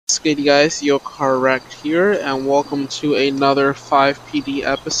good, you guys? You're correct here, and welcome to another 5PD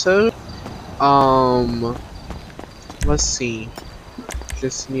episode. Let's see.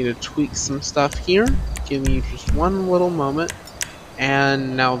 Just need to tweak some stuff here. Give me just one little moment.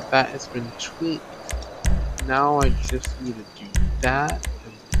 And now that has been tweaked, now I just need to do that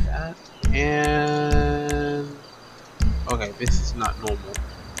and that. And okay, this is not normal.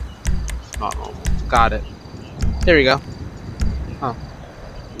 It's not normal. Got it. There we go. Huh.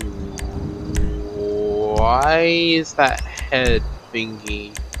 Why is that head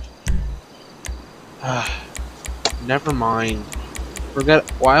thingy? Never mind. Forget.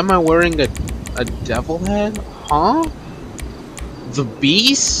 Why am I wearing a devil head? Huh? The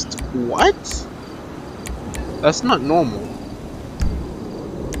beast? What? That's not normal.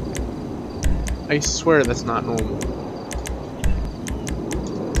 I swear that's not normal.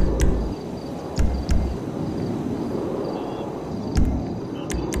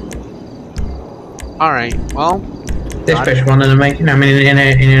 Alright, well. Dispatch 1 to make, I'm in an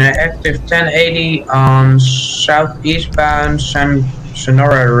active 1080 on southeastbound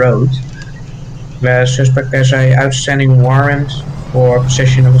Sonora Road. The suspect has a outstanding warrant for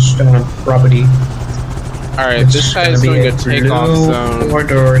possession of a stolen property. Alright, this guy is doing a takeoff zone. 4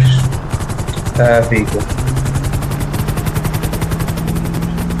 doors vehicle.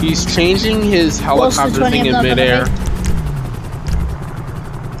 He's changing his helicopter thing in midair.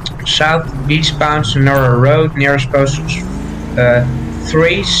 Southeastbound Sonora Road, nearest post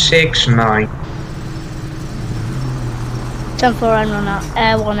 369. 10-4 en route,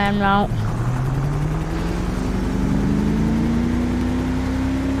 Air 1 en route.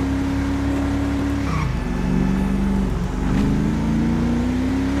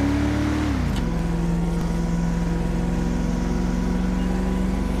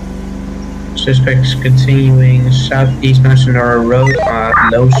 Suspects continuing southeastbound Sonora Road at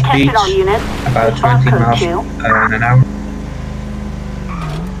low speeds, about 20 miles an hour.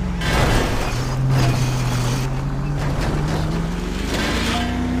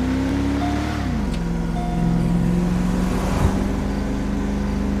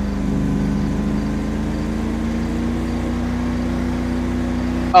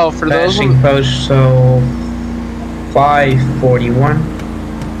 Oh, for those passing postal 541.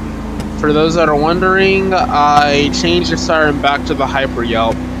 For those that are wondering, I changed the siren back to the hyper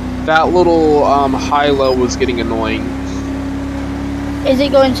yelp. That little high-low was getting annoying. Is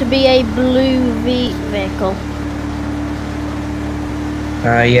it going to be a blue vehicle?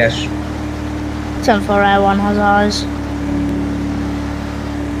 Yes. 10-4 Air 1 has eyes.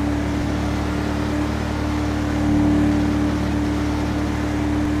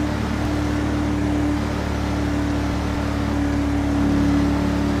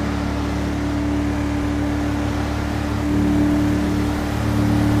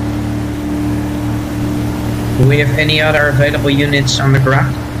 Do we have any other available units on the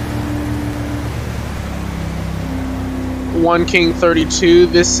ground? 1 King 32,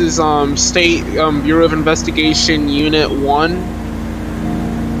 this is State Bureau of Investigation Unit 1.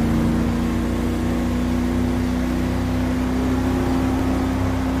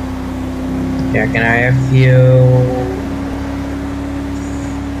 Yeah, can I have you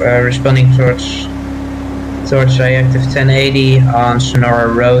responding towards active 1080 on Sonora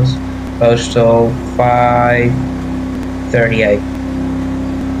Road, postal 538.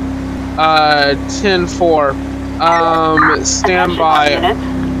 10-4. Stand by.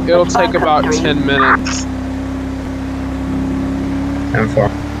 It'll take about 10 minutes. 10-4.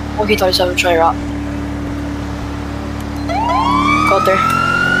 Monkey 27, try your up. Go out there.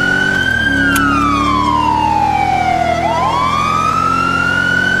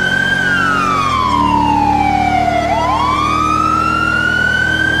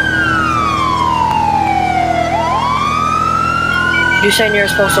 You say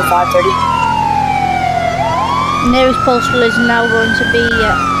nearest postal 530? Nearest postal is now going to be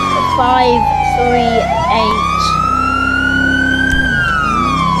 538.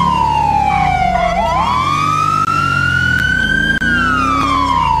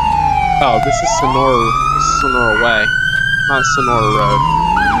 Oh, this is Sonora Way, not Sonora Road.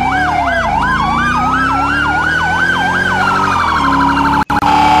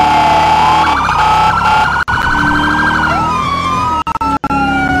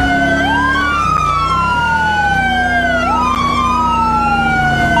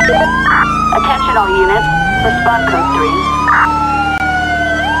 Attention all units, respond code 3.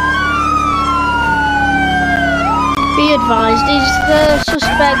 Be advised, is the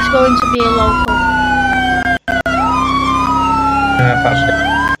suspect going to be a local? Positive.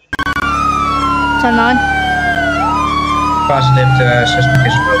 10-9. positive the suspect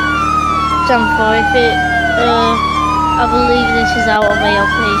is rogue. 10-4, if it, I believe this is out of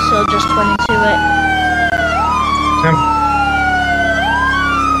ALP, so just 22 it. 10-4.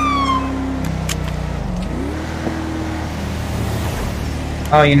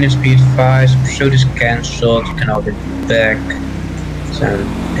 All units be advised, pursuit is cancelled, you can all be back. 7,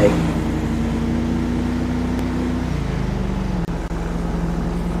 8.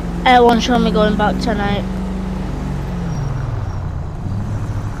 Air 1 show me going back tonight.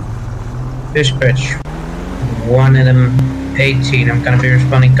 Dispatch 1 and 18, I'm gonna be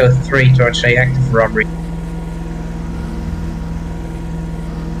responding code 3 towards a active robbery.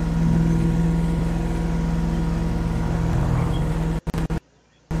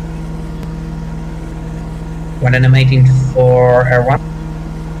 One and 18 for Air 1.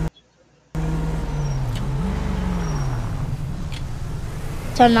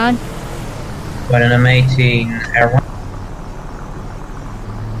 10-9. One and 18 Air 1.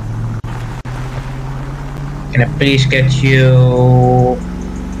 Can I please get you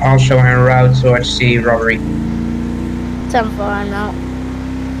also en route towards the robbery? 10-4, I'm out.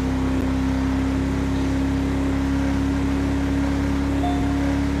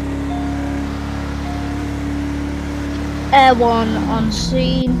 Air 1 on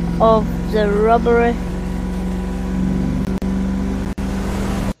scene of the robbery.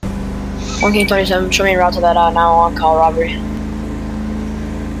 1K27, show me a route to that now on call robbery.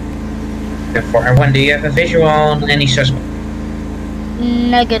 For Air 1, do you have a visual on any suspect?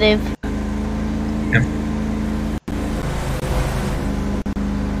 Negative. Yeah.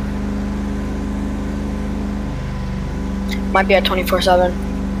 Might be at 24/7.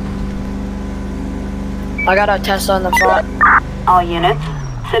 I got a Tesla in the front. All units,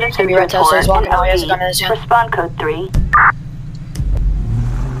 citizens Have you read report Tesla's one? Oh, he has a MOD. gun in his hand. Respond code 3.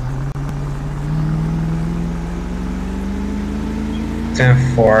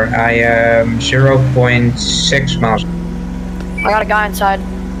 For I am 0.6 miles. I got a guy inside.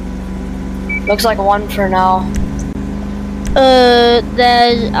 Looks like 1 for now.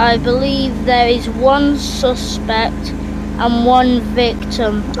 I believe there is 1 suspect and 1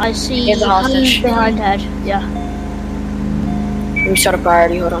 victim. I see Here's a hands hostage. behind head. Yeah. Let me start a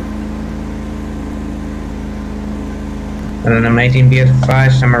priority, hold on. And then I'm 18, be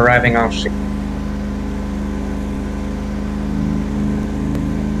advised, I'm arriving on scene.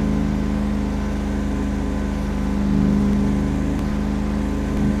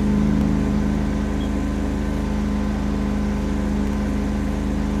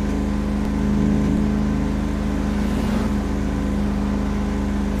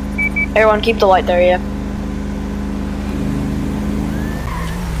 Everyone keep the light there, yeah.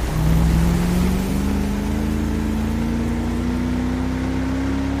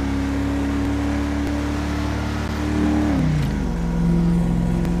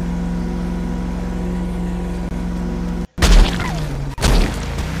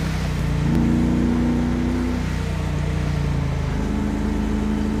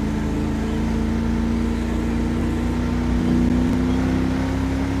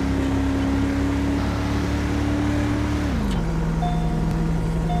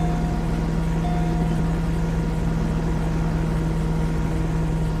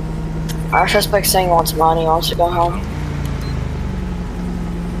 Our suspect saying he wants money, wants to go home.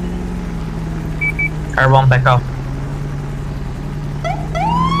 Air 1, back off.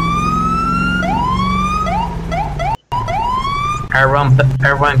 Air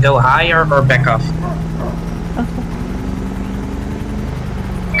 1, go higher or back off?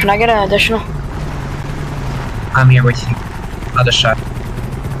 Can I get an additional? I'm here with you. Other side.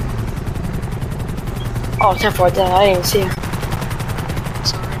 Oh, 10-4, I didn't even see him.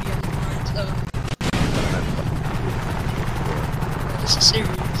 It's already on the line, so this is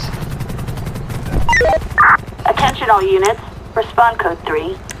serious. Attention all units, respond code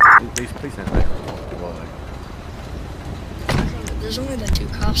 3. Please send back. There's only the 2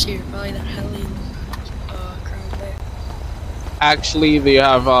 cops here, probably that heli crowd there. Actually, they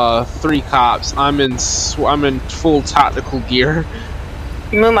have 3 cops. I'm in full tactical gear.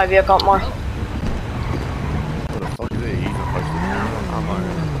 You move my vehicle up more. What the fuck is it? He's not supposed to camera. I'm on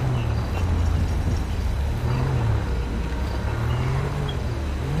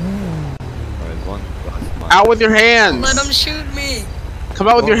Out with your hands! Let them shoot me! Come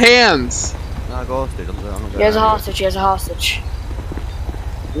out with your hands! No, go hostage. I'm not He has a hostage, he has a hostage.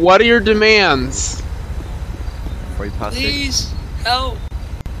 What are your demands? Free passage. Please, help!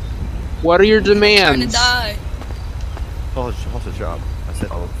 What are your I'm trying to demands? die. Hostage up. I said,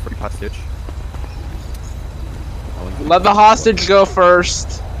 oh, free passage. Let the hostage go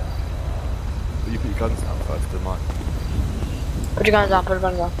first. You put your guns down first, then mine. Put your guns down, put your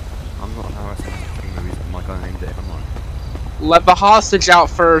guns down. I'm not harassing the thing, the reason my gun aimed at it, am I? Let the hostage out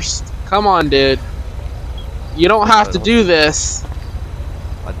first. Come on, dude. You don't have to do this.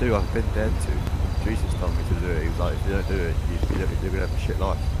 I do, I've been dead to. Jesus told me to do it. He was like, if you don't do it, you're gonna have a shit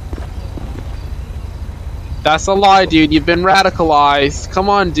life. That's a lie, dude. You've been radicalized. Come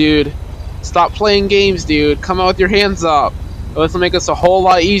on, dude. Stop playing games, dude. Come out with your hands up. This will make us a whole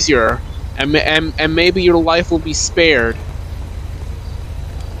lot easier. And maybe your life will be spared.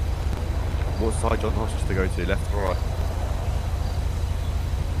 What side do you want the hostage to go to, left or right?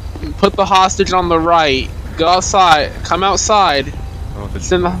 Put the hostage on the right. Go outside. Come outside.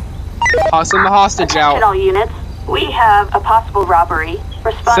 Send the hostage Attention out. all units. We have a possible robbery.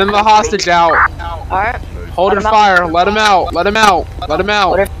 Respond Send the code hostage 3. out. Alright. Hold your fire. Let him out. Let him out. Let him out.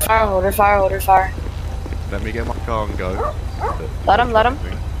 Hold her fire, hold her fire, hold her fire. Let me get my car and go. Let him, let him.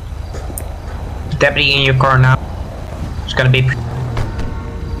 Deputy in your car now. It's gonna be.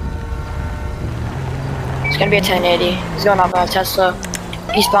 It's gonna be a 1080. He's going up on Tesla.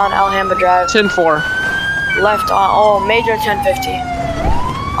 Eastbound Alhambra Drive. 10-4. Left on, oh, major 1050.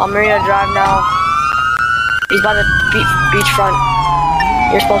 On Marina Drive now. He's by the beachfront.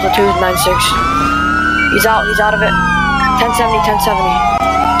 You're supposed to 296. He's out of it. 1070, 1070.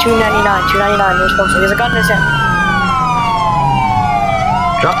 299, 299. You're supposed to. There's a gun in his hand.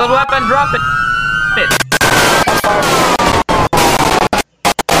 Drop the weapon, drop it! That's fire.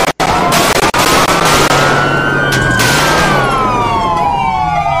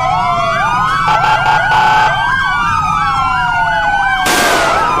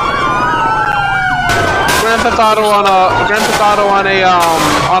 Grand Theft Auto on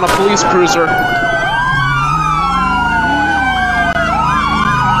a police cruiser.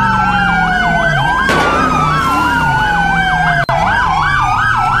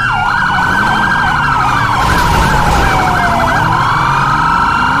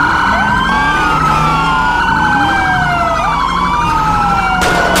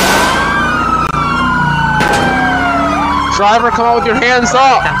 Driver, come out with your hands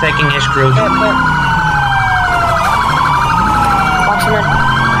up! I'm taking his cruise. Box him in.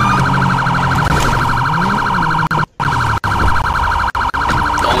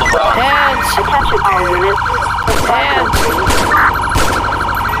 Hands! Attention all units. Hands!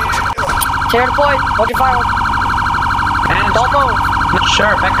 Tear deployed. Hold your fire. Hands. Don't move.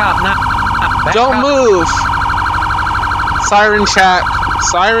 Sure, back up now. Back Don't up. move! Siren check.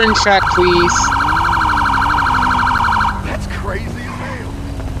 Siren check, please. That's crazy as hell.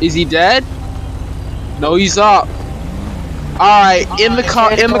 Is he dead? No, he's up. Alright, in the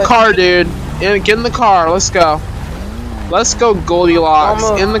car, dude. Get in the car, let's go. Let's go, Goldilocks.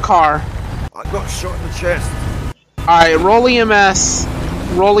 In the car. I got shot in the chest. Alright, roll EMS.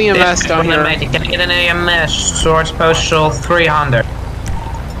 Roll EMS down here. Can I get an AMS? Source postal 300.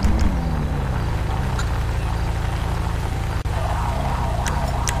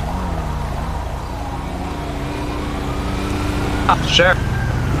 Sure.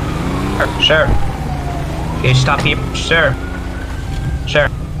 Sure. Can you stop here? Sure. Sure.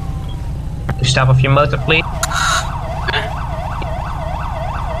 Can you stop off your motor, please?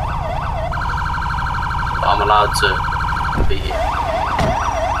 I'm allowed to be here.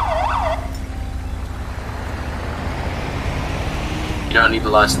 You don't need a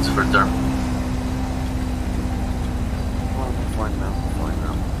license for a term. Fine now.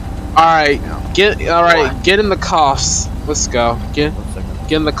 Alright, get in the cuffs. Let's go. Get 1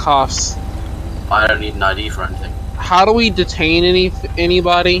 second. in the cuffs. I don't need an ID for anything. How do we detain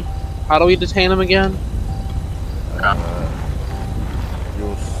anybody? How do we detain them again?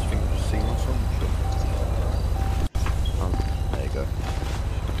 Your scene or something? Oh, there you go.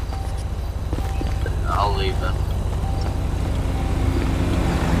 I'll leave then.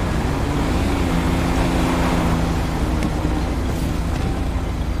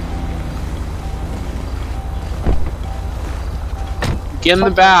 Get in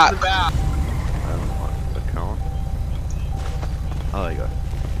the back. The car. Oh, there you go.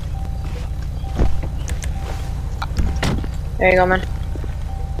 There you go, man.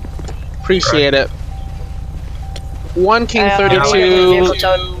 Appreciate it. 1 King Vehicle 32.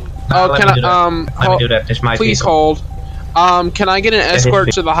 towed. Oh, can I Let me do that. This might please be. hold. Can I get an is escort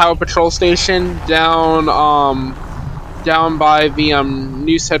fine. to the highway patrol station down by the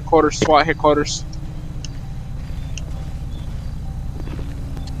news headquarters, SWAT headquarters?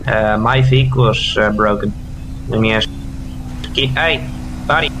 My vehicle's broken. Let me ask. Hey,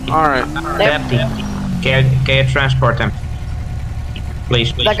 buddy. All right. Deputy. Can you transport him?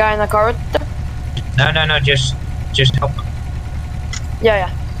 Please, please. That guy in the car with them? No, just help him. Yeah.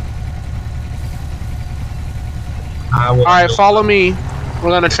 Alright, follow me. We're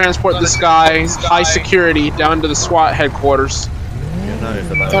gonna transport this guy, high security, down to the SWAT headquarters.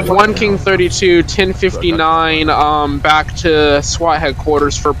 1 King 32, 1059, back to SWAT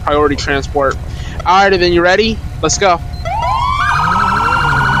headquarters for priority transport. Alright, then you ready? Let's go.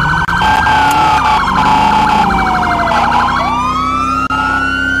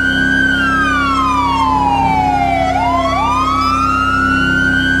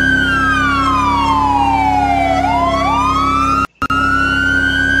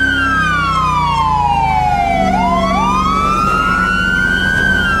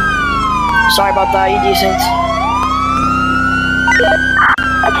 Sorry about that, you decent.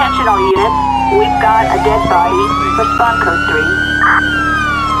 Attention all units. We've got a dead body. Respond code 3.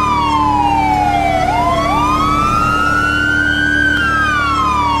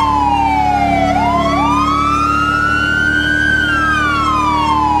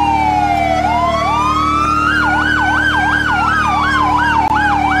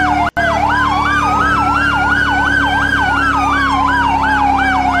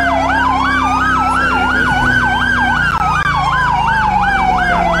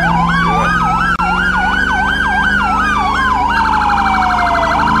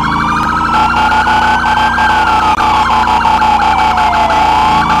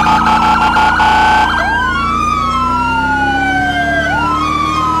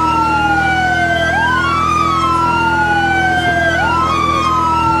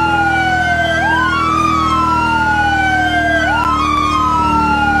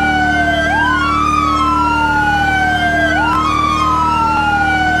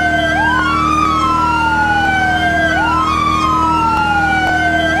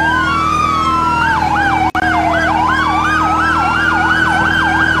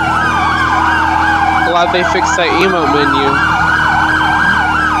 Glad they fixed that emote menu.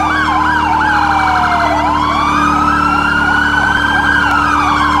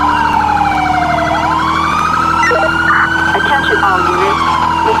 Attention all units.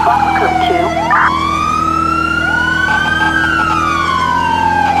 Response code 2.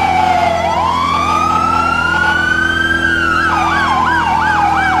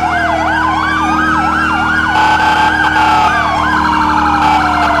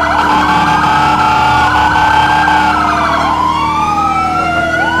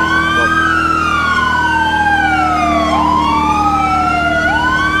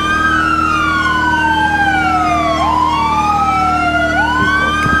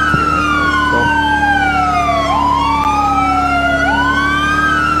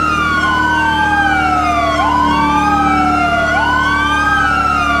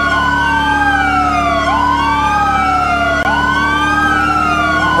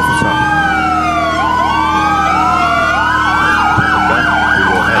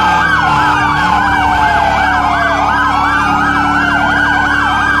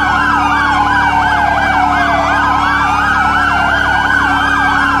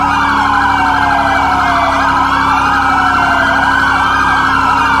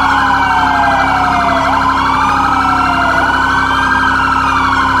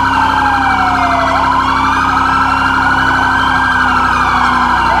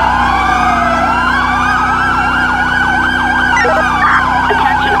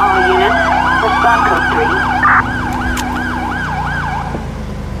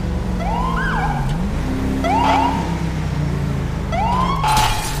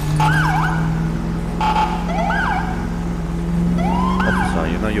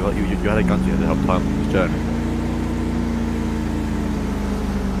 You had a gun to you to help time on this journey.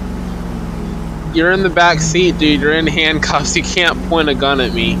 You're in the back seat, dude. You're in handcuffs. You can't point a gun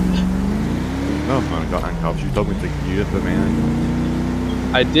at me. No, man, I got handcuffs. You told me to use them in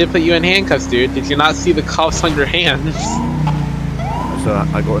handcuffs. I did put you in handcuffs, dude. Did you not see the cuffs on your hands? So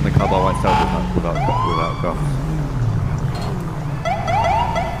I got in the car by myself without cuffs.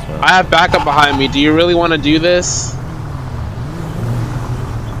 So, I have backup behind me. Do you really want to do this?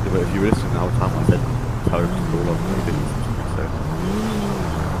 yeah, but if you listen the whole time I said tell him to call off, you didn't listen to me, so.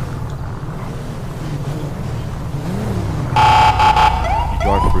 You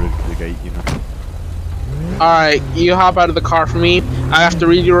drive through the gate, you know. Alright, you hop out of the car for me. I have to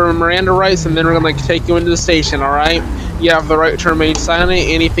read your Miranda rights and then we're gonna take you into the station, alright? You have the right to remain silent.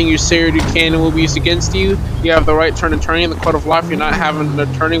 Anything you say or do can will be used against you. You have the right to an attorney in the court of law. If you're not having an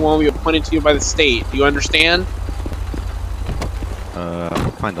attorney, one will be appointed to you by the state. Do you understand?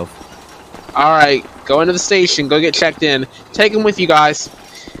 Kind of. Alright, go into the station. Go get checked in. Take him with you guys.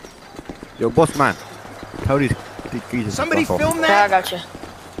 Yo, boss man. Tell these geezers. Somebody film Yeah, I that? got you.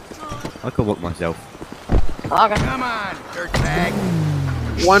 I could walk myself. Okay. Come on, dirtbag.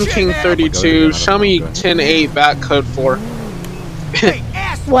 1 King 32, show me 10-8 back code 4.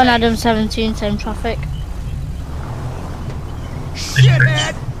 1 Adam 17, same traffic.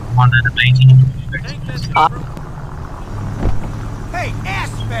 Shithead! 1 Adam 18. Hey,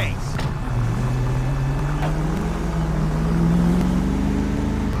 ass face!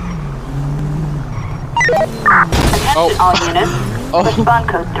 Attention all units. Oh. Respond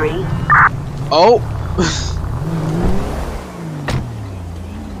code 3. Oh!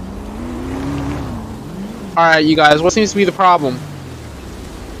 Alright, you guys, what seems to be the problem?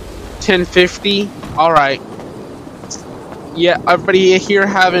 1050? Alright. Yeah, everybody here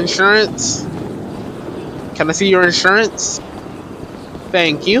have insurance? Can I see your insurance?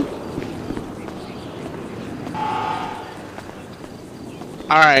 Thank you.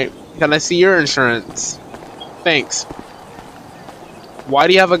 Alright, can I see your insurance? Thanks. Why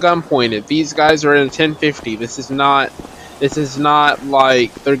do you have a gun pointed? These guys are in 1050. This is not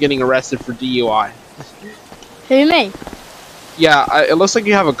like they're getting arrested for DUI. Who, me? Yeah, it looks like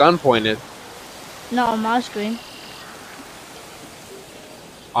you have a gun pointed. Not on my screen.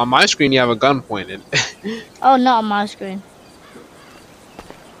 On my screen, you have a gun pointed. Oh, not on my screen.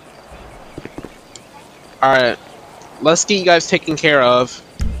 Alright, let's get you guys taken care of.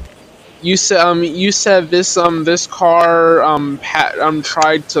 You said this car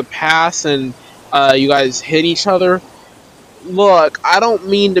tried to pass and you guys hit each other. Look, I don't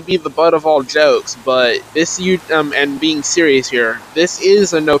mean to be the butt of all jokes, but and being serious here, this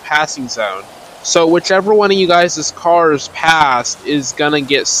is a no passing zone. So whichever one of you guys' cars passed is gonna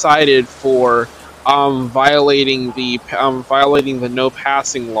get cited for violating the no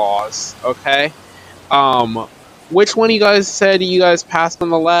passing laws. Okay. Which one of you guys said you guys passed on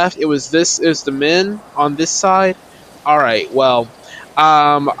the left? It was the men on this side. All right. Well,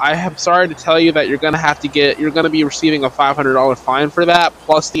 I am sorry to tell you that you're gonna be receiving a $500 fine for that,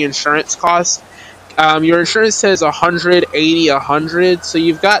 plus the insurance cost. Your insurance says 180, 100, so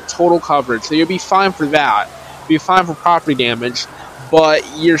you've got total coverage, so you'll be fine for that. You'll be fine for property damage, but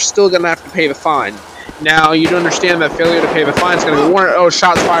you're still gonna have to pay the fine. Now, you do understand that failure to pay the fine is gonna be warranted. Oh,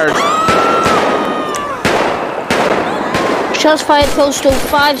 shots fired. Shots fired, postal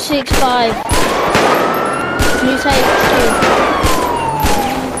 565. New take 2.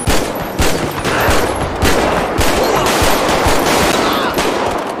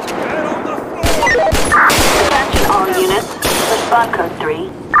 Respond code 3.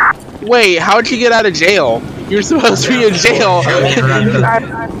 Wait, how'd you get out of jail? You're supposed to be in jail.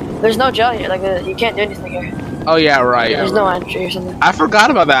 There's no jail here. Like you can't do anything here. Oh yeah, right. There's no entry or something. I forgot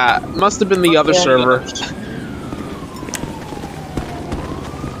about that. Must have been the other server.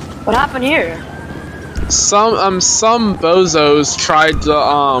 What happened here? Some bozos tried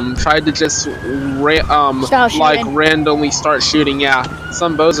to just randomly start shooting. Yeah,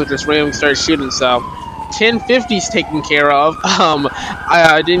 some bozo just randomly started shooting. So 1050's taken care of.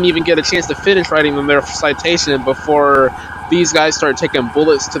 I didn't even get a chance to finish writing them their citation before these guys started taking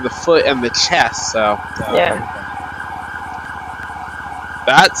bullets to the foot and the chest. So yeah,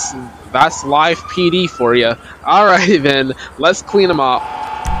 that's live PD for you. All right then, let's clean them up.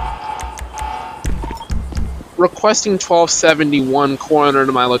 Requesting 1271 coroner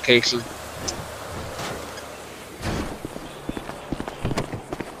to my location.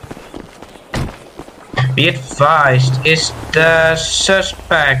 Be advised, is the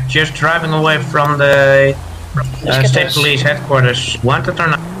suspect just driving away from the state police headquarters wanted or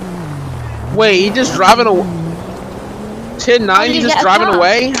not? Wait, he just driving away? 10-9, he just driving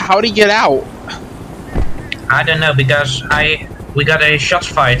away? How'd he get out? I don't know, because we got a shots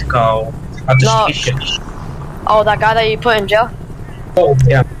fired call at the station. Oh, that guy that you put in jail? Oh,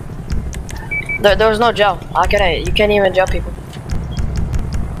 yeah. There was no jail. You can't even jail people.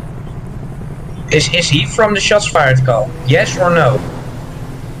 Is he from the shots fired call? Yes or no?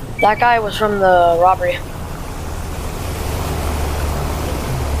 That guy was from the robbery.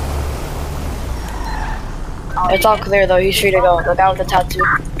 It's all clear though, he's free to go. The guy with the tattoo.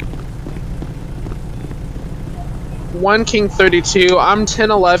 1 King 32, I'm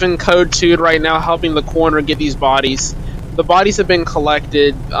 1011 code 2'd right now helping the coroner get these bodies. The bodies have been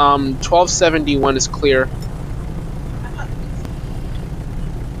collected. 1271 is clear.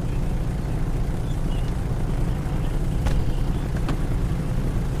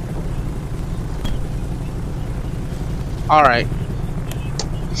 Alright.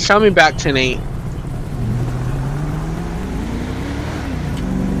 Show me back 10-8.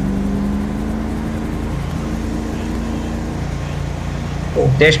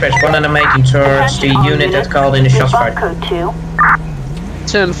 Dispatch 1 and I'm making towards the unit that called in the shots fired. Code 2.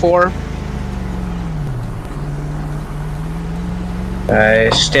 10-4.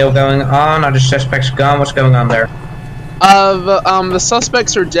 Still going on? Are the suspects gone? What's going on there? The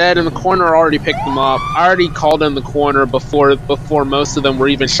suspects are dead, and the coroner already picked them up. I already called in the coroner before most of them were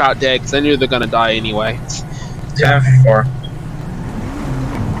even shot dead, because I knew they're gonna die anyway. 10-4.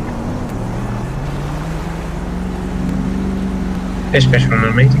 Dispatch from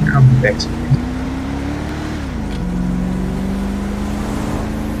the meeting contact.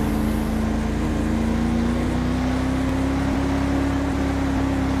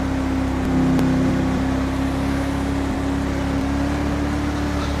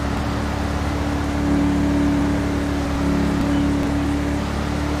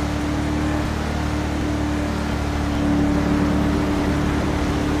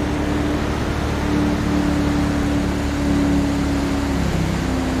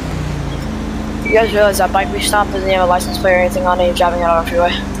 You guys realize that bike we stopped doesn't have a license plate or anything on it, you're driving it on a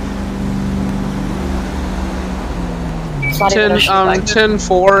freeway. It's not even a street bike.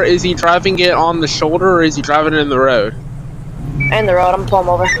 10-4, is he driving it on the shoulder, or is he driving it in the road? In the road, I'm gonna pull him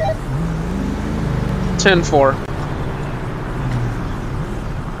over. 10-4.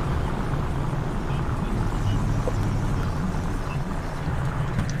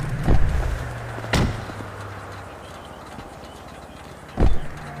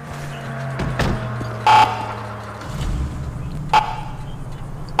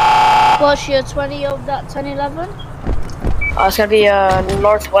 What's your 20 of that 1011? It's gonna be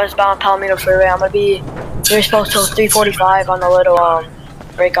northwest bound Palomino Freeway. I'm gonna be you're supposed to 345 on the little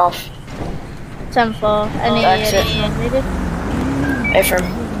break off. 10-4. Any Exit. needed? Affirm.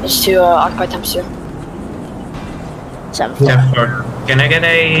 It's to occupy temps 2. 10-4. 10-4. Can I get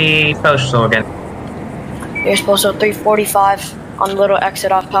a postal again? You're supposed to 345 on the little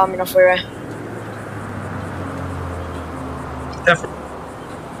exit off Palomino Freeway. 10-4.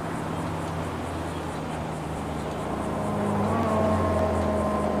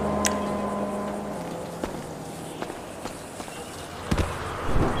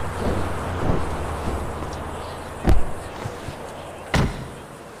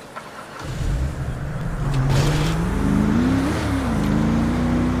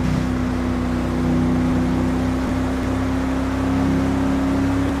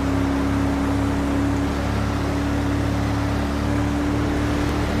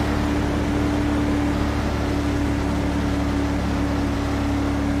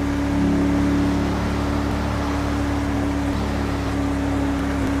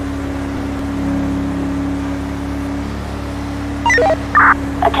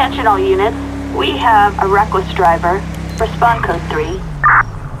 Attention all units. We have a reckless driver. Respond code 3.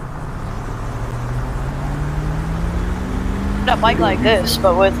 A bike like this,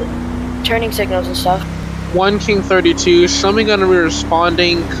 but with turning signals and stuff. 1 King 32, show me gonna be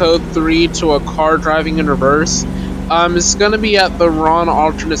responding code 3 to a car driving in reverse. It's gonna be at the Ron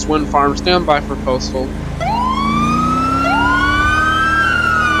Alternates Wind Farm. Stand by for postal.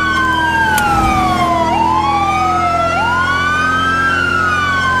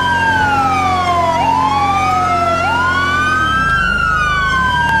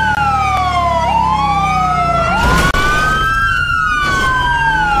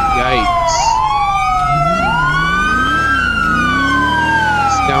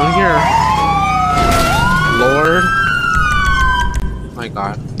 Down here. Lord. My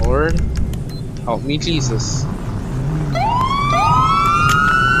God. Lord. Help me, Jesus.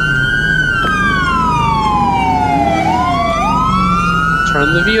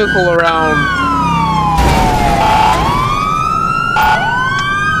 Turn the vehicle around.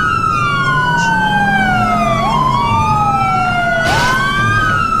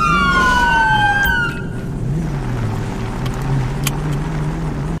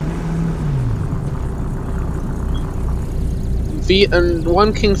 And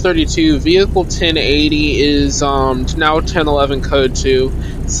 1 King 32, vehicle 1080 is now 1011 code 2.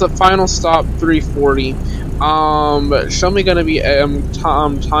 It's the final stop 340. Show me gonna be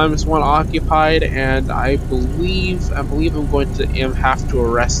times 1 occupied, and I believe I'm going to have to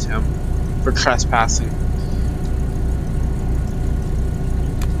arrest him for trespassing.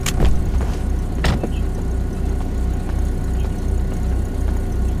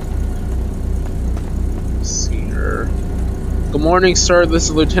 Good morning, sir. This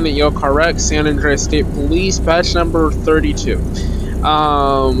is Lieutenant Yokar Rex, San Andreas State Police, badge number 32. You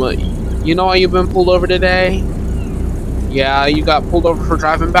know why you've been pulled over today? Yeah, you got pulled over for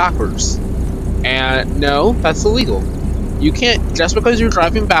driving backwards. And no, that's illegal. You can't, just because you're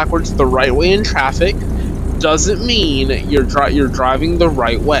driving backwards the right way in traffic, doesn't mean you're driving the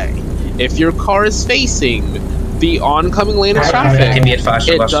right way. If your car is facing the oncoming lane of traffic,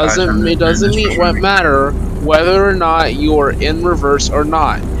 it doesn't mean what matter whether or not you're in reverse or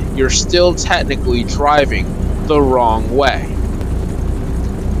not, you're still technically driving the wrong way.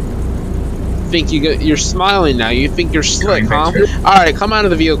 You're smiling now. You think you're slick, huh? Alright, come out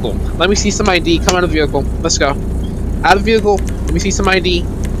of the vehicle. Let me see some ID. Come out of the vehicle. Let's go. Out of the vehicle. Let me see some ID.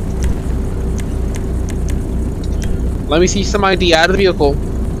 Let me see some ID. Out of the vehicle.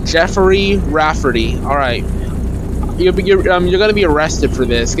 Jeffrey Rafferty. Alright. You're gonna be arrested for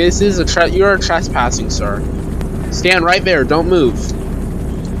this. This is you're trespassing, sir. Stand right there. Don't move.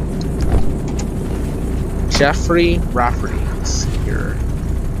 Jeffrey Rafferty is here.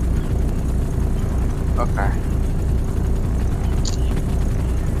 Okay.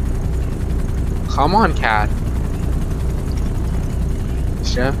 Come on, cat.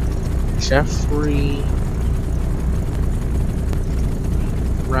 Jeffrey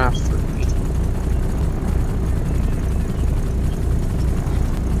Rafferty.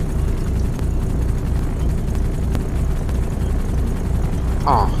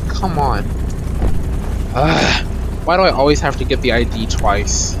 Oh, come on. Why do I always have to get the ID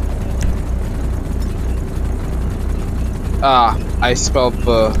twice? I spelled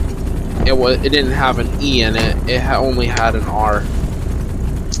the... It didn't have an E in it. It only had an R.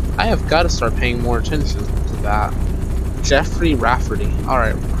 I have got to start paying more attention to that. Jeffrey Rafferty.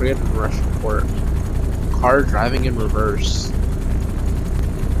 Alright, create an arrest report. Car driving in reverse.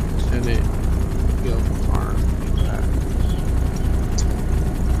 Tenant field car. Okay.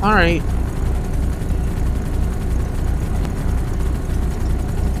 Alright.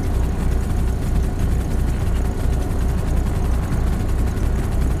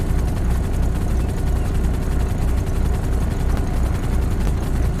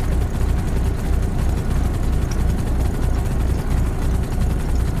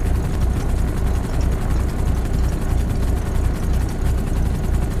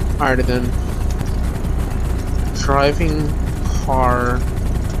 Alright then. Driving car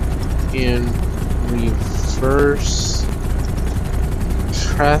in reverse.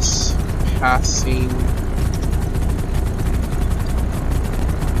 Trespassing.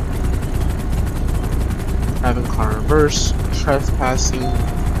 Driving car in reverse. Trespassing.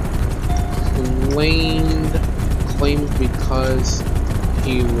 Claimed because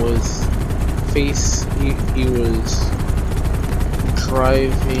he was he was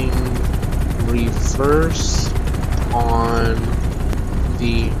driving reverse on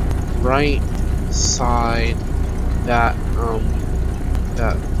the right side that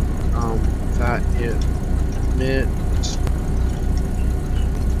it meant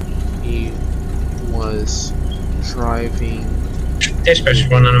he was driving. Dispatch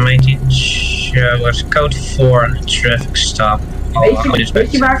 118 was code 4 on a traffic stop.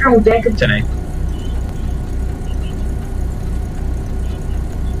 Weet je waar ik aan moet denken? Today.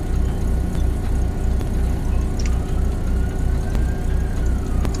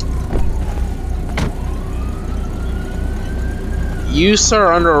 You, sir,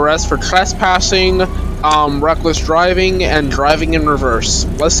 are under arrest for trespassing, reckless driving, and driving in reverse.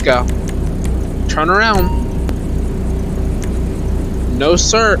 Let's go. Turn around. No,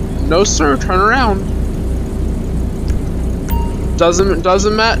 sir. No, sir. Turn around. Doesn't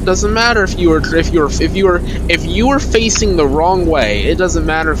matter if you were facing the wrong way. It doesn't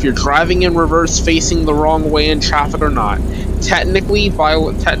matter if you're driving in reverse, facing the wrong way in traffic or not. Technically, by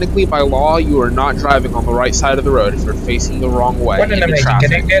law, you are not driving on the right side of the road if you're facing the wrong way in traffic.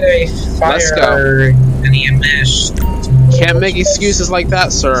 Can I get a fire? Let's go. An EMS? Can't make excuses like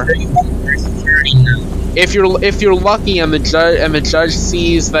that, sir. If you're lucky and the judge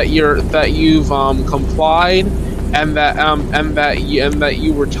sees that you've complied and that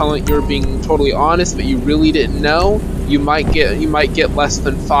you're being totally honest, that you really didn't know, you might get less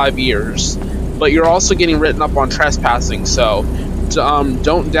than 5 years. But you're also getting written up on trespassing, so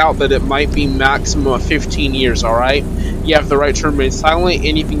don't doubt that it might be maximum of 15 years, alright? You have the right to remain silent.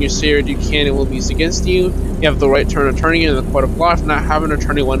 Anything you say or do can and will be used against you. You have the right to an attorney in the court of law if not have an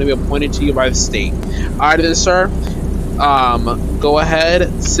attorney one to be appointed to you by the state. Alright then, sir. Go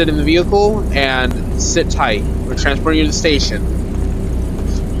ahead, sit in the vehicle, and sit tight. We're transporting you to the station.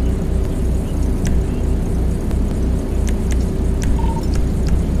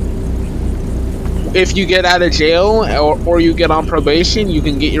 If you get out of jail or you get on probation, you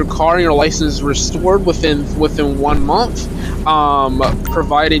can get your car and your license restored within 1 month,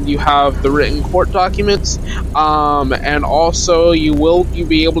 provided you have the written court documents. And also you'll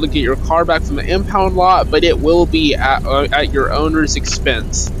be able to get your car back from the impound lot, but it will be at your owner's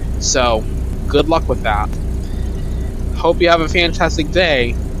expense. So, good luck with that. Hope you have a fantastic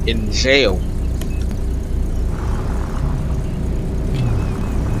day in jail.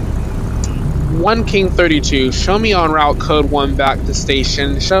 1 King 32, show me on route code 1 back to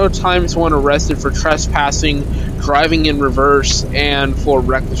station. Show times 1 arrested for trespassing, driving in reverse, and for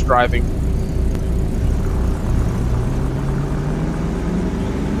reckless driving.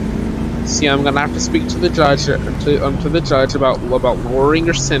 See, I'm gonna have to speak to the judge about lowering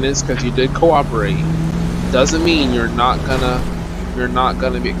your sentence because you did cooperate. Doesn't mean you're not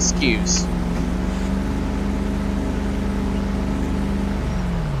gonna be excused.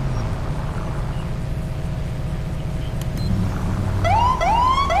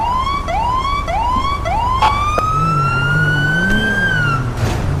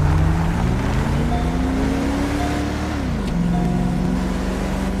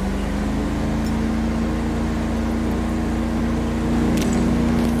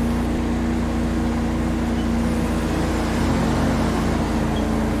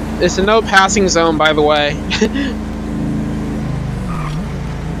 It's a no passing zone, by the way.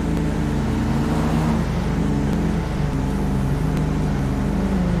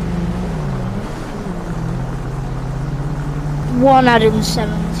 One Adam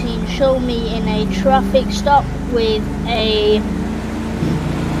 17, show me in a traffic stop with a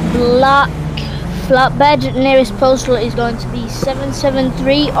black flatbed. Nearest postal is going to be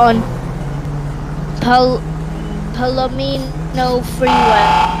 773 on Palomino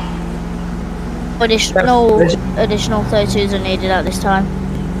Freeway. No additional 32s are needed at this time.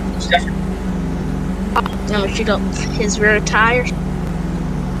 No, shoot up his rear tires.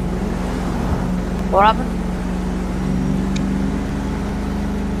 What happened?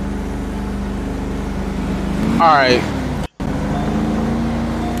 Alright.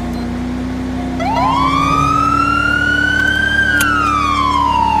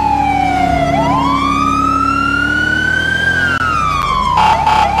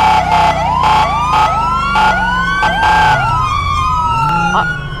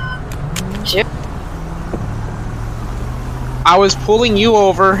 Shit. I was pulling you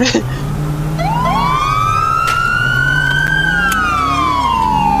over.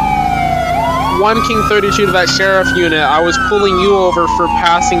 One King 32 to that sheriff unit. I was pulling you over for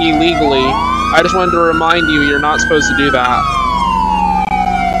passing illegally. I just wanted to remind you, you're not supposed to do that.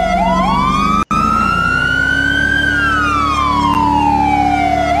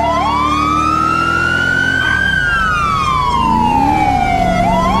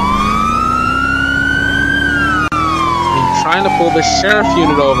 I'm trying to pull the sheriff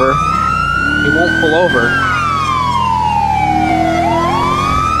unit over. He won't pull over.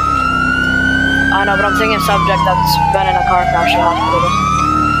 I know, but I'm thinking subject that's been in a car crash in hospital.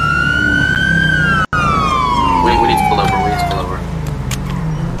 We need to pull over, we need to pull over.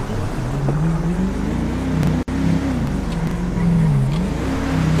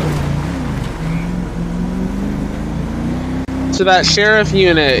 To that sheriff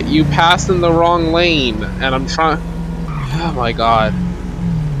unit, you passed in the wrong lane, and I'm trying. Oh my god.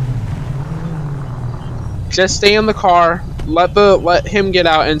 Just stay in the car. Let him get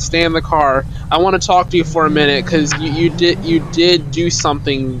out and stay in the car. I want to talk to you for a minute because you did do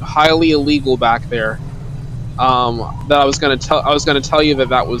something highly illegal back there. That I was gonna tell you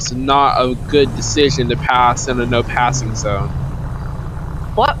that was not a good decision to pass in a no passing zone.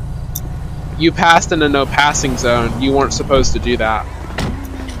 What? You passed in a no passing zone. You weren't supposed to do that.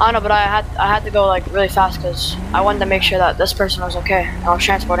 I know, but I had to go like really fast because I wanted to make sure that this person was okay. I was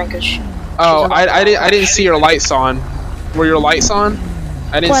transporting because. Oh, I didn't see your lights on. Were your lights on?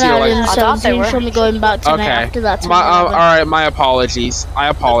 I didn't see your lights. I thought they were. Show me going back tonight after that. Alright, my apologies. I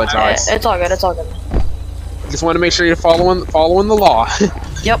apologize. It's all good. It's all good. Just want to make sure you're following the law.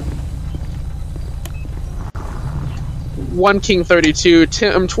 Yep. 1 King 32,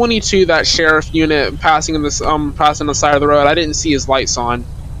 22. That sheriff unit passing on the side of the road. I didn't see his lights on.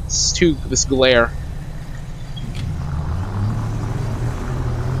 It's this glare.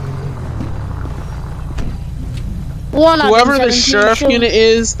 Whoever the sheriff unit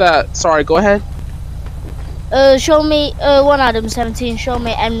is, that. Sorry, go ahead. Show me 1 Adam 17. Show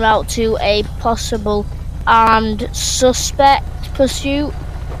me en route to a possible armed suspect pursuit.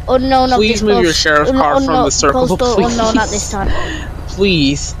 Unknown. Please move your sheriff's car from the circle, please. Unknown at this time.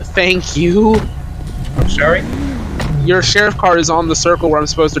 Please, thank you. I'm sorry? Your sheriff car is on the circle where I'm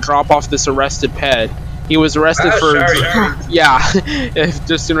supposed to drop off this arrested ped. He was arrested for. Sorry. Yeah,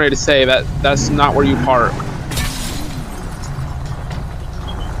 just getting ready to say that's not where you park.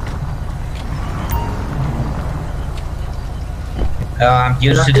 I'm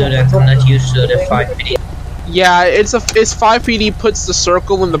used to do that. I'm not used to the 5PD. Yeah, it's 5PD puts the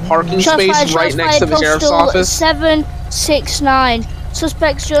circle in the parking space right next to the sheriff's office. 769.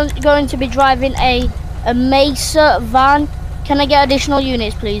 Suspect's going to be driving a Mesa van. Can I get additional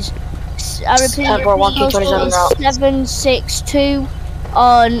units, please? I repeat, 10-4, 1 King 27 route. 762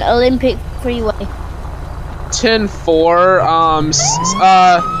 on Olympic Freeway. 10-4.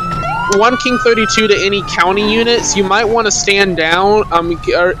 1 King 32 to any county units. You might want to stand down. Are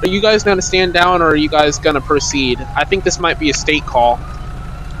you guys going to stand down, or are you guys going to proceed? I think this might be a state call.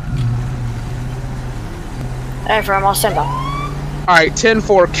 Hey, firm, I'll stand up. All right,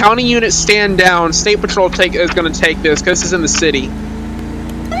 10-4. County units stand down. State Patrol is going to take this because this is in the city.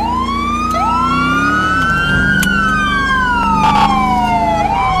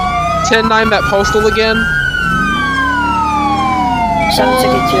 10-9, that postal again.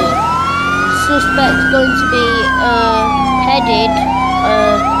 762. Suspect's going to be headed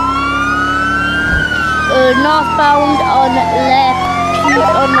northbound on La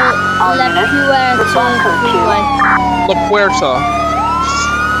Puerta Freeway. La Puerta.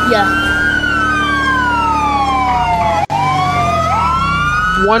 Yeah.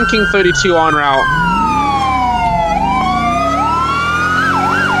 1 King 32 en route.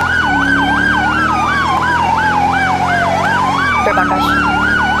 They're back, guys.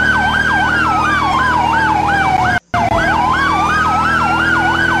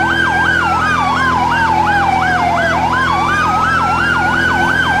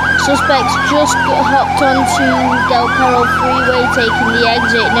 Suspects just hopped onto Del Perro Freeway, taking the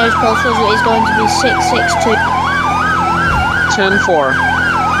exit. Nearest postal is going to be 662. 10-4.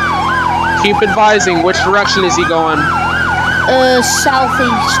 Keep advising. Which direction is he going?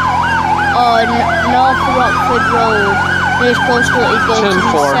 Southeast on North Rockford Road. Nearest postal is going to be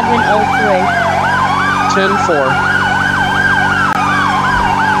 703.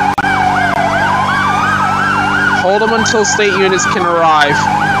 10-4. Hold him until state units can arrive.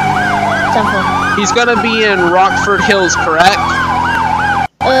 10-4. He's gonna be in Rockford Hills, correct?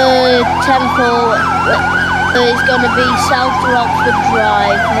 10-4. It's gonna be South Rockford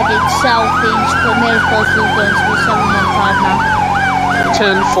Drive, headed southeast. The nearest postal is going to be 715 now.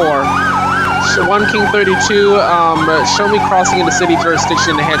 10-4. So 1 King 32, show me crossing into city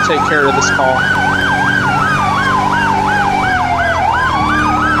jurisdiction to take care of this call.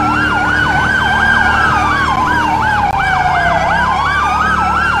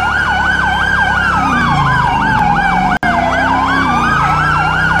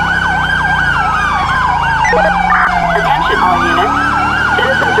 Attention all units.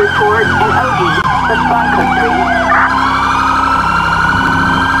 Citizens report an OD. Respond code 3.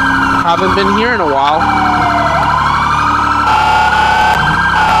 Haven't been here in a while.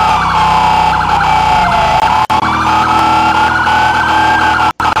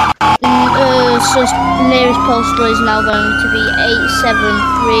 Nearest postal is now going to be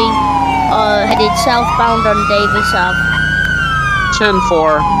 873, headed southbound on Davis Ave.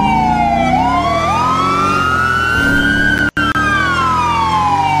 10-4.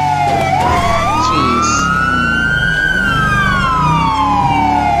 Jeez.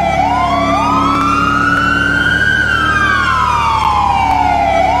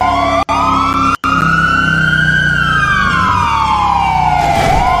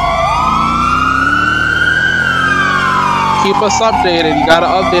 Keep us updated. You gotta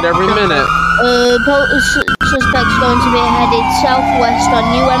update every minute. Suspect's going to be headed southwest on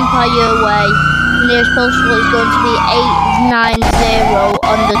New Empire Way. Nearest postal is going to be 890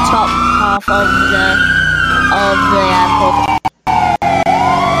 on the top half of the airport.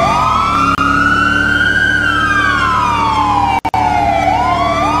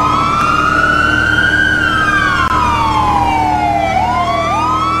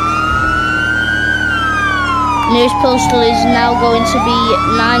 Nearest postal is now going to be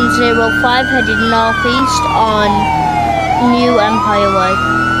 905, headed northeast on New Empire Way.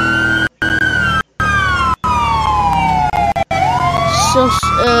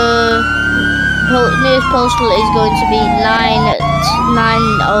 Nearest postal is going to be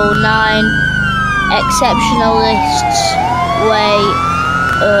 909, Exceptionalists Way,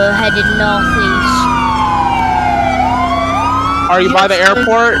 headed northeast. Are you by the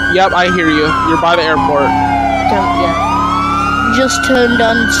airport? Yep, I hear you. You're by the airport. Yeah. Just turned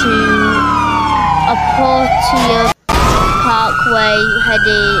onto a Portia Parkway,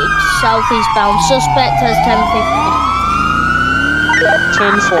 headed southeast bound. Suspect has 1050.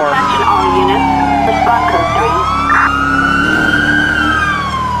 10-4. Attention all units. Respond code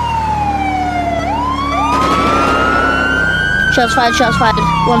 3. Shots fired, shots fired.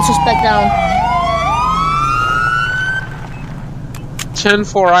 One suspect down.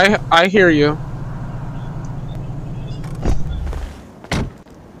 10-4, I hear you.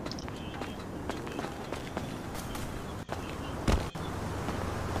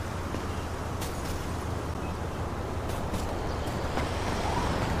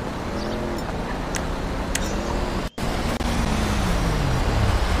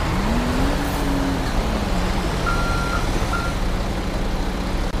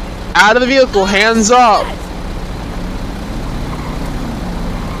 Out of the vehicle, hands up!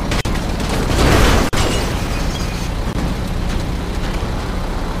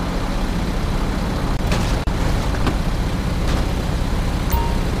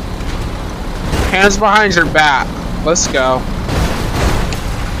 Hands behind your back. Let's go.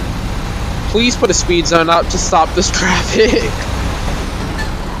 Please put a speed zone up to stop this traffic.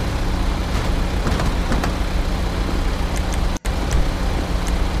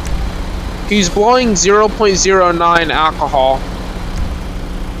 He's blowing 0.09 alcohol.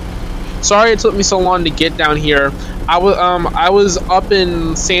 Sorry it took me so long to get down here. I was up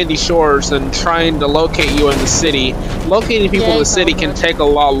in Sandy Shores and trying to locate you in the city. Locating people in the city can take a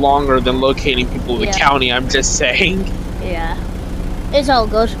lot longer than locating people in the county, I'm just saying. Yeah. It's all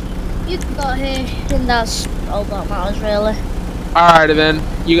good. You got here, and that's all that matters, really. Alright then.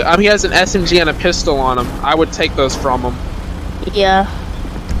 He has an SMG and a pistol on him. I would take those from him. Yeah.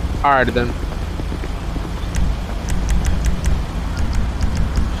 Alright then.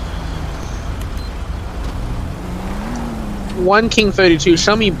 One King 32,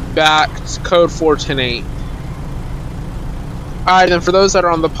 show me back code 4108. Alright then, for those that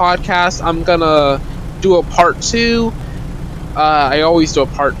are on the podcast, I'm gonna do a part 2. I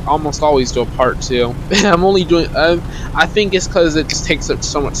almost always do a part 2. I'm only doing, I think it's because it just takes up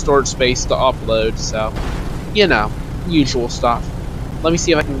so much storage space to upload, so, you know, usual stuff. Let me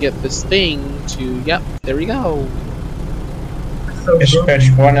see if I can get this thing to, yep, there we go. Dispatch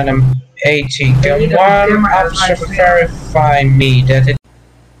 180, come on, officer, verify me that it...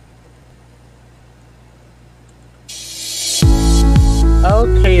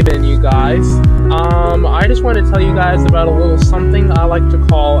 Okay then, you guys. I just want to tell you guys about a little something I like to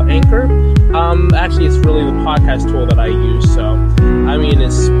call Anchor. Actually, it's really the podcast tool that I use, so, I mean,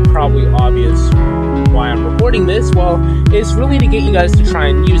 it's probably obvious why I'm recording this. Well, it's really to get you guys to try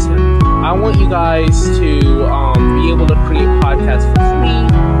and use it. I want you guys to be able to create podcasts for free,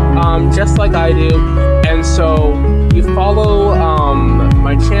 just like I do. And so you follow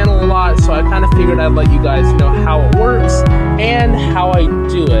my channel a lot, so I kind of figured I'd let you guys know how it works and how I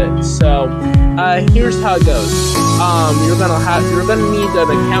do it. So here's how it goes. You're gonna need an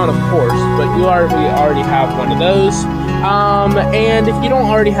account, of course, but you already have one of those. And if you don't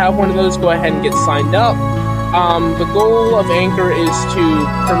already have one of those, go ahead and get signed up. The goal of Anchor is to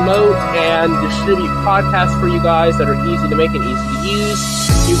promote and distribute podcasts for you guys that are easy to make and easy to use.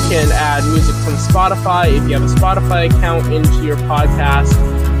 You can add music from Spotify if you have a Spotify account into your podcast,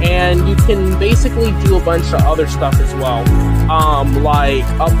 and you can basically do a bunch of other stuff as well, like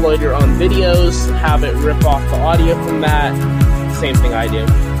upload your own videos, have it rip off the audio from that, same thing I do,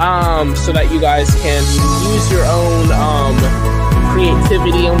 so that you guys can use your own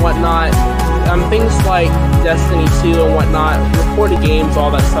creativity and whatnot. Things like Destiny 2 and whatnot, recorded games,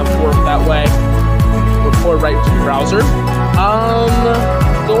 all that stuff work that way. Record right to the browser.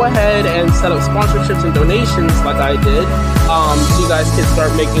 Go ahead and set up sponsorships and donations like I did, so you guys can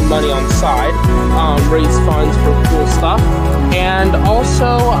start making money on the side, raise funds for cool stuff. And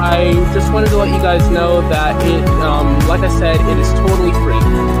also, I just wanted to let you guys know that it, like I said, it is totally free.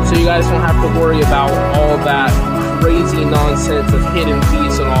 So you guys don't have to worry about all that crazy nonsense of hidden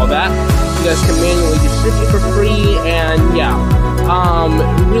fees and all that. You guys can manually distribute for free, and yeah,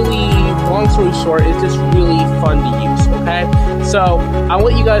 really, long story short, it's just really fun to use, okay? So, I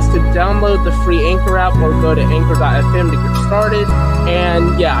want you guys to download the free Anchor app or go to anchor.fm to get started,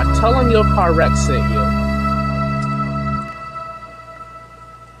 and yeah, tell them your car wreck sent you.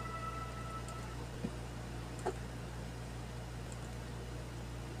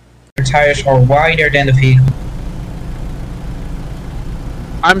 The tires are wider than the vehicle.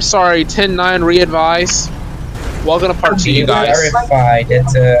 I'm sorry, 10-9, re-advise. Welcome to part 2, you guys. Verify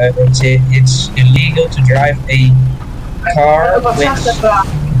that it's illegal to drive a car with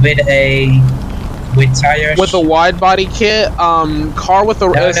tires. With a wide body kit, car with a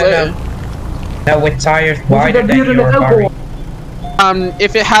no, with tires wider than your car.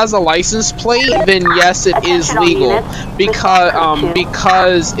 If it has a license plate, then yes, it is legal,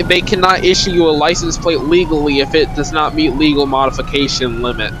 because they cannot issue you a license plate legally if it does not meet legal modification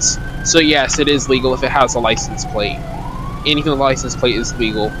limits. So yes, it is legal if it has a license plate. Anything with a license plate is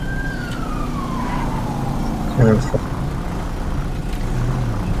legal.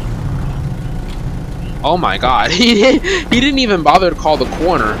 Oh my god, he didn't even bother to call the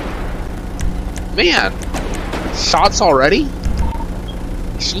corner. Man, shots already?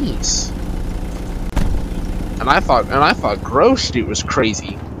 Jeez. And I thought Grove Street was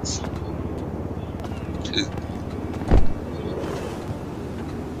crazy.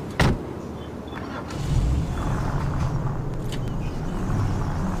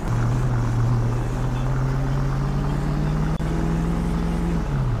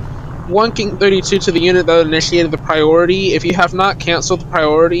 1 King 32 to the unit that initiated the priority. If you have not canceled the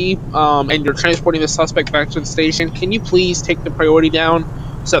priority and you're transporting the suspect back to the station, can you please take the priority down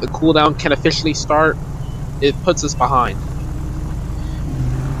so that the cooldown can officially start? It puts us behind.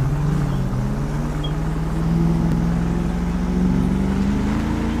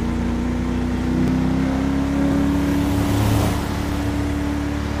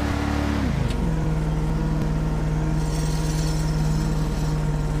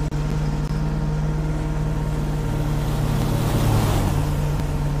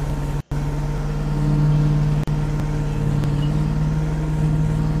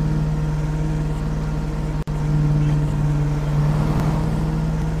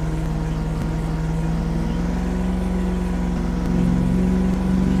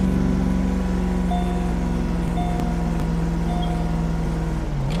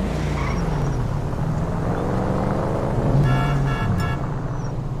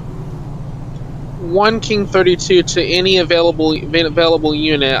 One King 32 to any available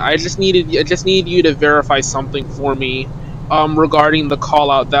unit. I just need you to verify something for me regarding the call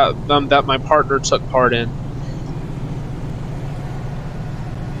out that my partner took part in.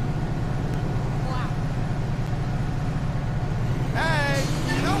 Hey,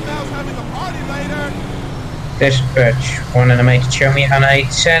 you know Mel's having a party later. Dispatch, wanted to make show me on a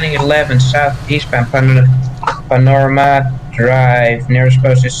 1011 southeastbound Panorama Drive. Nearest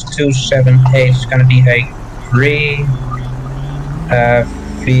post is 278. It's gonna be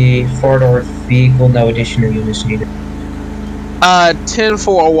a four-door vehicle. No additional units needed.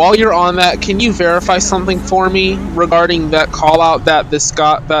 10-4. While you're on that, can you verify something for me regarding that call out that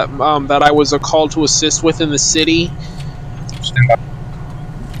that I was called to assist with in the city? Stand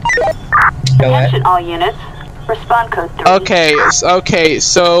by. Attention all units. Respond code 3. Okay,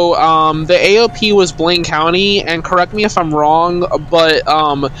 so the AOP was Blaine County, and correct me if I'm wrong, but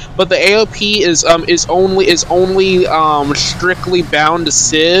the AOP is only strictly bound to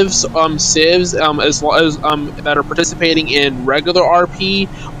civs as well as that are participating in regular RP,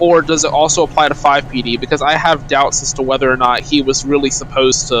 or does it also apply to 5 PD? Because I have doubts as to whether or not he was really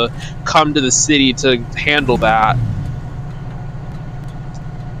supposed to come to the city to handle that.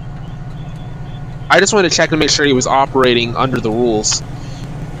 I just wanted to check and make sure he was operating under the rules.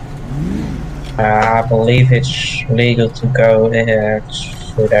 I believe it's legal to go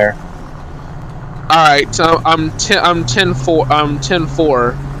through there. Alright, so I'm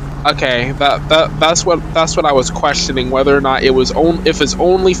 10-4. Okay, that's what I was questioning, whether or not it was if it's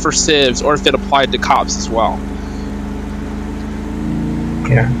only for civs or if it applied to cops as well.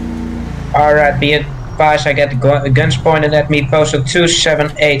 Yeah. Alright, be advised, I get the guns pointed at me, postal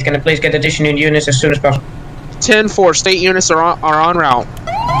 278. Can I please get additional units as soon as possible? 10-4, state units are on route.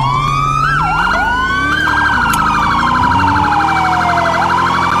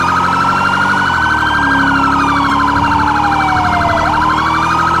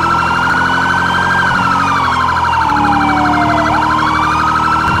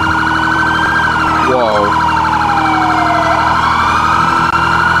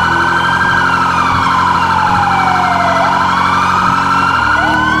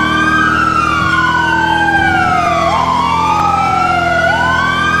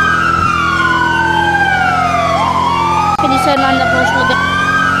 Turn on the postal again.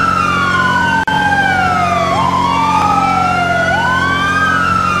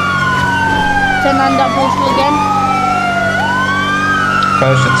 Turn on the postal again.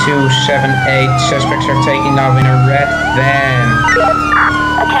 Postal 278. Suspects are taking off in a red van.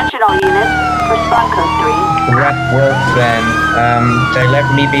 Attention all units. Respond code 3. Red work van. They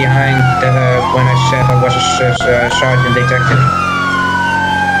left me behind when I said I was a sergeant detective.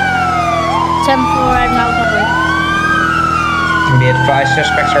 10-4, I'm now covered. Be advised,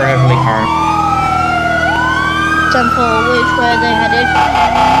 suspects are heavily armed. 10-4, which way are they headed?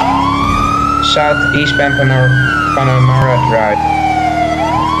 Southeastbound Panorama Drive.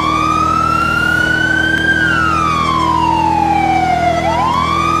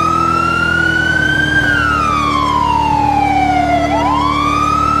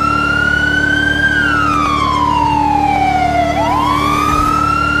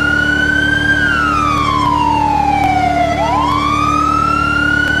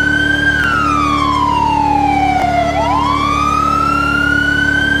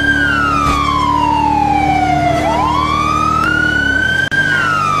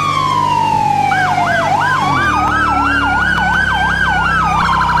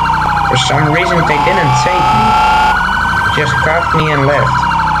 For some reason they didn't take me, just cuffed me and left.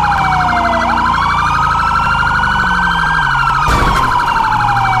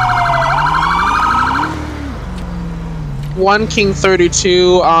 One King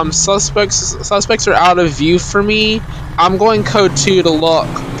 32. Suspects are out of view for me. I'm going code 2 to look.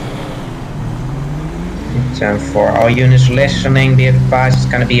 10-4. All units listening, be advised it's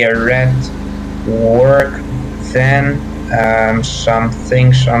going to be a red work van. Some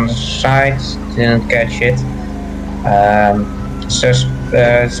things on the side, didn't catch it.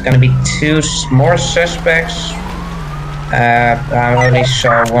 It's going to be 2 more suspects. I only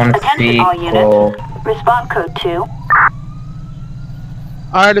saw one Attention all vehicle. units. Respond code 2.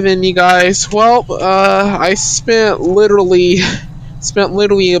 Alright then, you guys. Well, I spent literally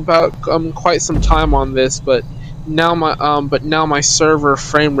about quite some time on this, but now my server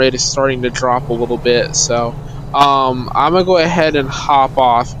frame rate is starting to drop a little bit. So I'm gonna go ahead and hop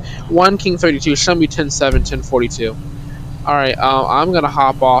off. One King 32. Show me 10-7, 10-42. All right. I'm gonna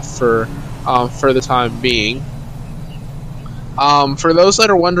hop off for the time being. For those that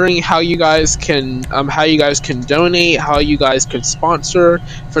are wondering how you guys can donate, how you guys can sponsor,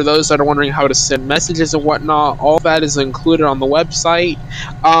 for those that are wondering how to send messages and whatnot, all that is included on the website.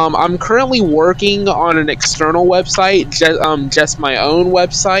 I'm currently working on an external website, just my own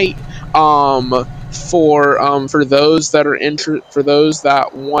website. For those that are for those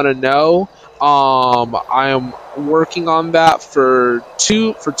that want to know. I am working on that for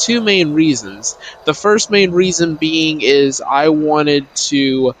two main reasons. The first main reason being is I wanted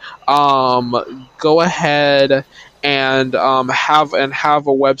to go ahead and have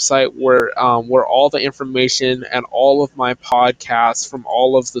a website where all the information and all of my podcasts from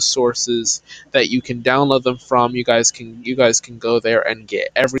all of the sources that you can download them from, you guys can go there and get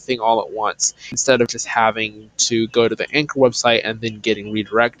everything all at once instead of just having to go to the Anchor website and then getting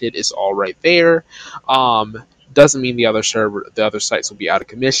redirected. It's all right there. Doesn't mean the other sites will be out of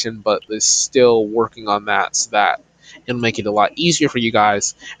commission, but is still working on that so that it'll make it a lot easier for you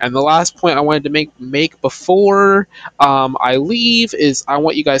guys. And the last point I wanted to make before I leave is I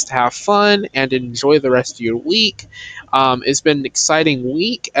want you guys to have fun and enjoy the rest of your week. It's been an exciting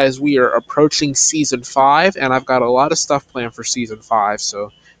week as we are approaching season 5, and I've got a lot of stuff planned for season 5,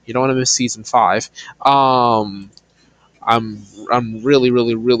 so you don't want to miss season 5. I'm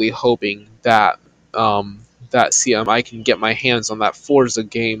really hoping that I can get my hands on that Forza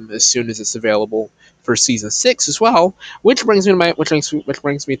game as soon as it's available for season 6 as well. Which brings me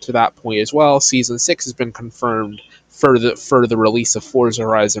to that point as well. Season 6 has been confirmed for the release of Forza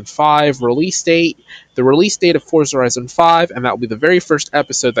Horizon 5 release date. The release date of Forza Horizon 5, and that will be the very first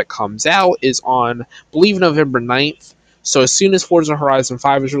episode that comes out, is on, I believe, November 9th. So as soon as Forza Horizon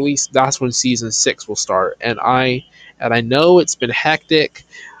 5 is released, that's when season 6 will start. And I know it's been hectic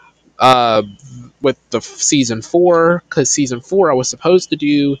with the season 4, because season 4 I was supposed to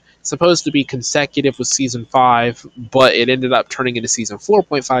be consecutive with season 5, but it ended up turning into season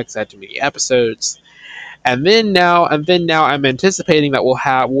 4.5 because I had too many episodes. And then now I'm anticipating that we'll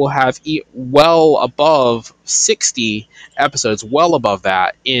have well above 60 episodes, well above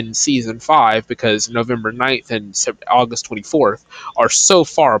that in season 5, because November 9th and August 24th are so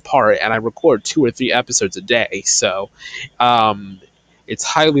far apart, and I record 2 or 3 episodes a day. So it's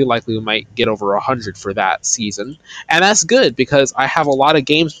highly likely we might get over 100 for that season, and that's good because I have a lot of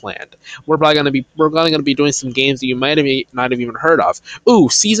games planned. We're going to be doing some games that you might have not have even heard of. Ooh,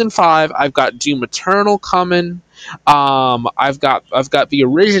 season 5, I've got Doom Eternal coming. I've got the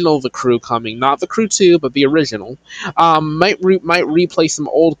original The Crew coming, not The Crew 2, but the original. Might replay some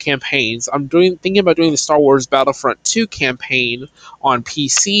old campaigns. I'm thinking about doing the Star Wars Battlefront 2 campaign on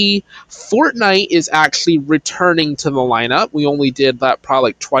PC. Fortnite is actually returning to the lineup. We only did that probably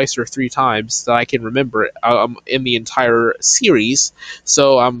like twice or 3 times that I can remember in the entire series.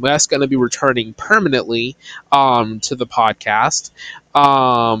 So that's going to be returning permanently to the podcast.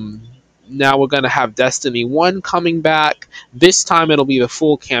 Now we're going to have Destiny 1 coming back. This time it'll be the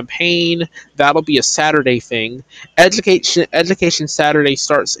full campaign. That'll be a Saturday thing. Education Saturday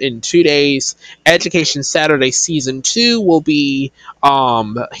starts in 2 days. Education Saturday Season 2 will be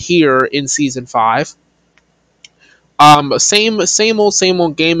here in Season 5. Same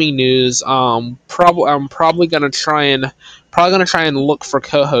old gaming news. I'm probably gonna try and look for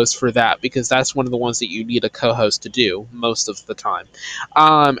co-hosts for that, because that's one of the ones that you need a co-host to do most of the time.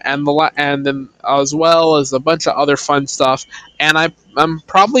 And then as well as a bunch of other fun stuff. And I'm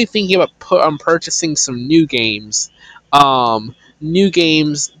probably thinking about purchasing some new games. New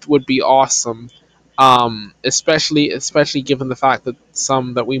games would be awesome. Especially given the fact that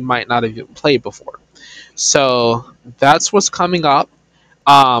some that we might not have even played before. So that's what's coming up.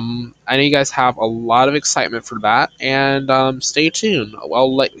 I know you guys have a lot of excitement for that, and stay tuned.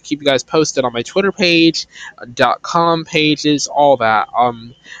 I'll keep you guys posted on my Twitter page, .com pages, all that.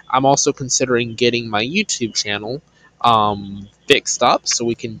 I'm also considering getting my YouTube channel fixed up so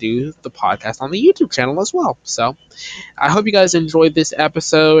we can do the podcast on the YouTube channel as well. So I hope you guys enjoyed this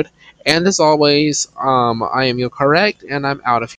episode. And as always, I am Yo Correct, and I'm out of here.